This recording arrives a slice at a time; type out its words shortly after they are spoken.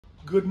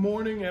Good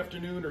morning,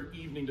 afternoon, or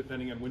evening,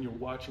 depending on when you're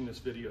watching this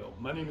video.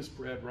 My name is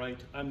Brad Wright.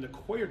 I'm the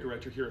choir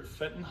director here at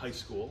Fenton High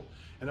School,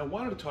 and I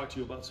wanted to talk to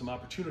you about some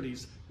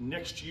opportunities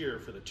next year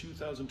for the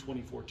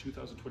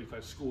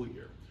 2024-2025 school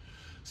year.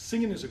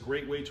 Singing is a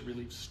great way to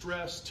relieve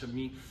stress, to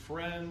meet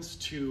friends,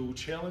 to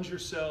challenge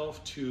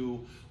yourself, to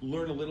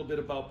learn a little bit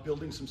about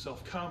building some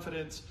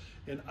self-confidence,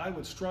 and I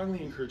would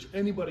strongly encourage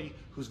anybody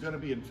who's going to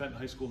be in Fenton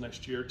High School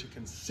next year to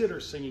consider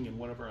singing in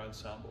one of our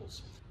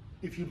ensembles.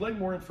 If you'd like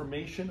more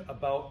information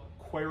about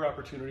choir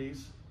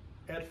opportunities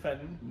at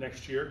Fenton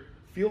next year,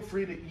 feel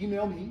free to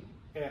email me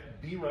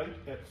at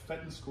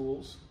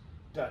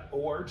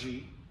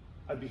bwright@fentonschools.org.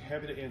 I'd be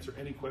happy to answer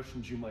any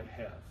questions you might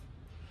have.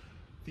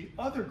 The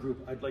other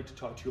group I'd like to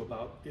talk to you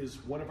about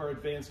is one of our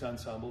advanced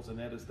ensembles, and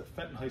that is the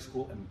Fenton High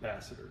School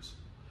Ambassadors.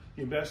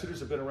 The Ambassadors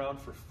have been around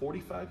for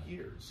 45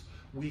 years.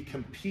 We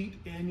compete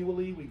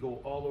annually, we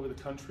go all over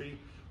the country.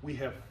 We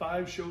have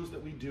 5 shows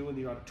that we do in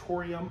the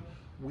auditorium.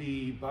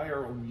 We buy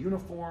our own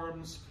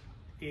uniforms,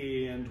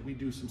 and we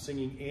do some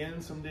singing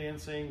and some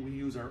dancing. We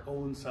use our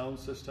own sound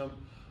system.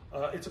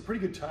 It's a pretty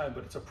good time,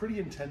 but it's a pretty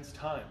intense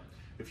time.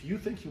 If you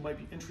think you might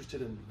be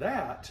interested in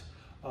that,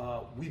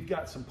 we've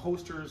got some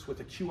posters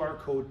with a QR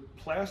code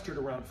plastered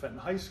around Fenton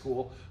High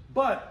School.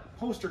 But,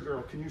 poster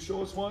girl, can you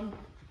show us one?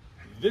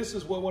 This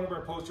is what one of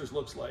our posters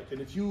looks like. And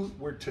if you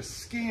were to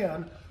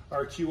scan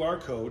our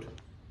QR code,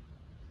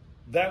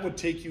 that would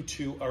take you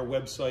to our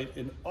website,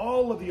 and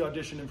all of the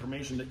audition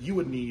information that you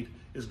would need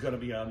is going to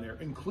be on there,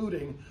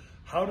 including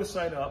how to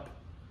sign up,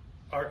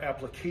 our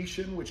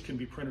application, which can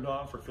be printed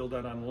off or filled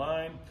out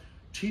online,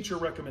 teacher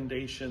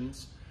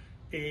recommendations,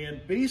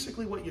 and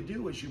basically what you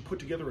do is you put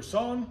together a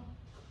song,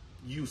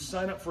 you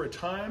sign up for a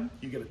time,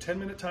 you get a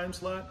 10-minute time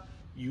slot,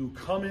 you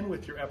come in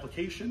with your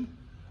application,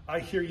 I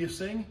hear you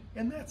sing,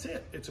 and that's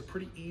it. It's a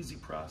pretty easy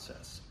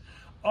process.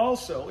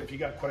 Also, if you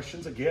got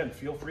questions, again,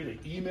 feel free to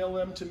email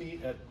them to me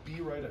at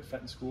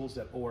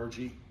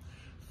bwright@fentonschools.org.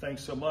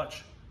 Thanks so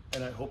much,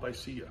 and I hope I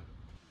see you.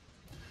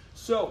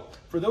 So,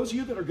 for those of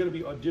you that are going to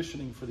be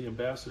auditioning for the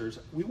Ambassadors,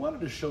 we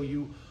wanted to show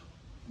you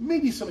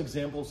maybe some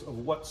examples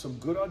of what some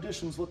good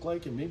auditions look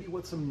like and maybe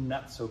what some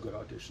not so good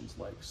auditions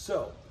like.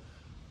 So,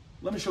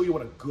 let me show you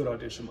what a good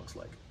audition looks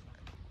like.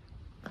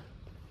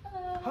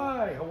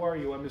 Hi, how are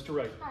you? I'm Mr.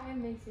 Wright. Hi,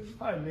 I'm Macy.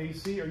 Hi,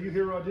 Macy. Are you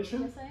here to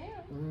audition? Yes, I am.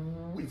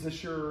 Is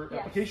this your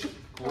Yes. application?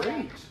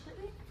 Great.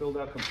 Filled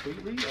out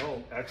completely.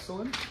 Oh,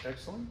 excellent,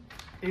 excellent.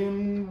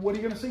 And what are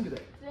you going to sing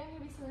today? Today I'm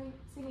going to be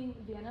singing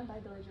Vienna by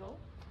Billy Joel.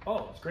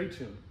 Oh, it's a great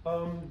tune.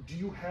 Do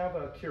you have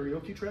a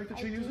karaoke track that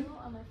you're using? I do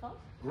on my phone.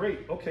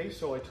 Great. Okay,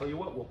 so I tell you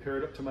what, we'll pair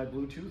it up to my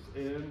Bluetooth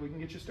and we can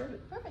get you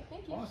started. Perfect,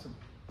 thank you. Awesome.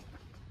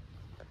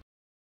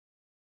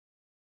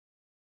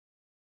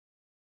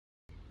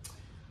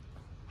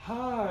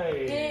 Hi.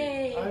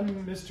 Hey.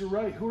 I'm Mr.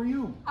 Wright. Who are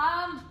you?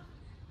 I'm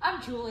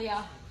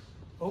Julia.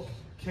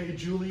 Okay,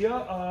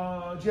 Julia.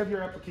 Do you have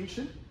your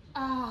application?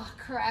 Ah,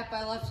 crap,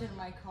 I left it in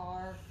my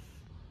car.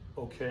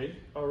 Okay,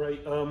 all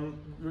right.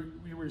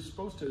 We were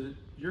supposed to,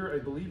 I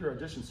believe your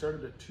audition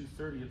started at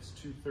 2:30. It's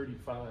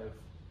 2:35.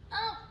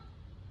 Oh,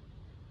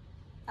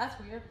 that's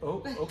weird.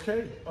 Oh,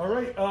 okay, all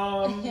right.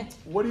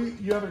 What do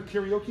you have a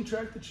karaoke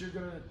track that you're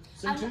gonna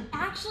sing to? I'm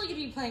actually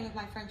going to be playing with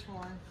my French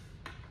horn.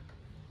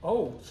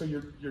 Oh, so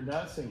you're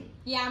not singing?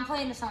 Yeah, I'm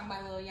playing a song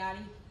by Lil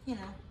Yachty, you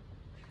know.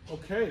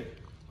 Okay,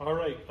 all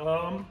right.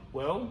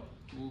 Well,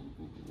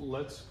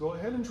 let's go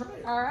ahead and try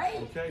it. All right.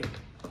 Okay.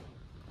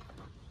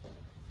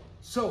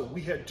 So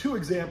we had 2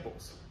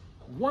 examples.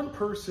 One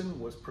person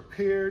was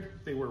prepared,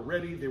 they were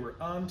ready, they were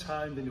on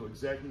time, they knew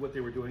exactly what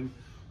they were doing.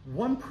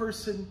 One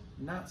person,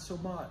 not so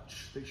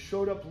much. They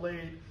showed up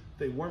late,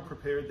 they weren't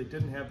prepared, they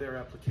didn't have their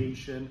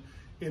application.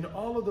 And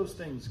all of those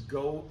things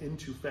go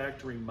into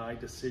factoring my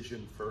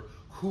decision for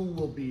who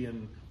will be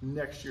in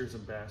next year's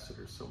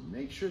Ambassadors. So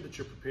make sure that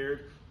you're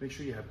prepared, make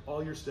sure you have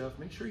all your stuff,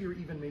 make sure you're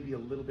even maybe a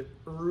little bit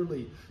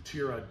early to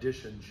your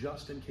audition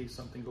just in case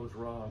something goes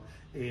wrong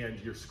and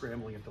you're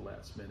scrambling at the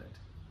last minute.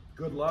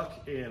 Good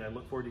luck, and I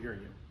look forward to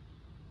hearing you.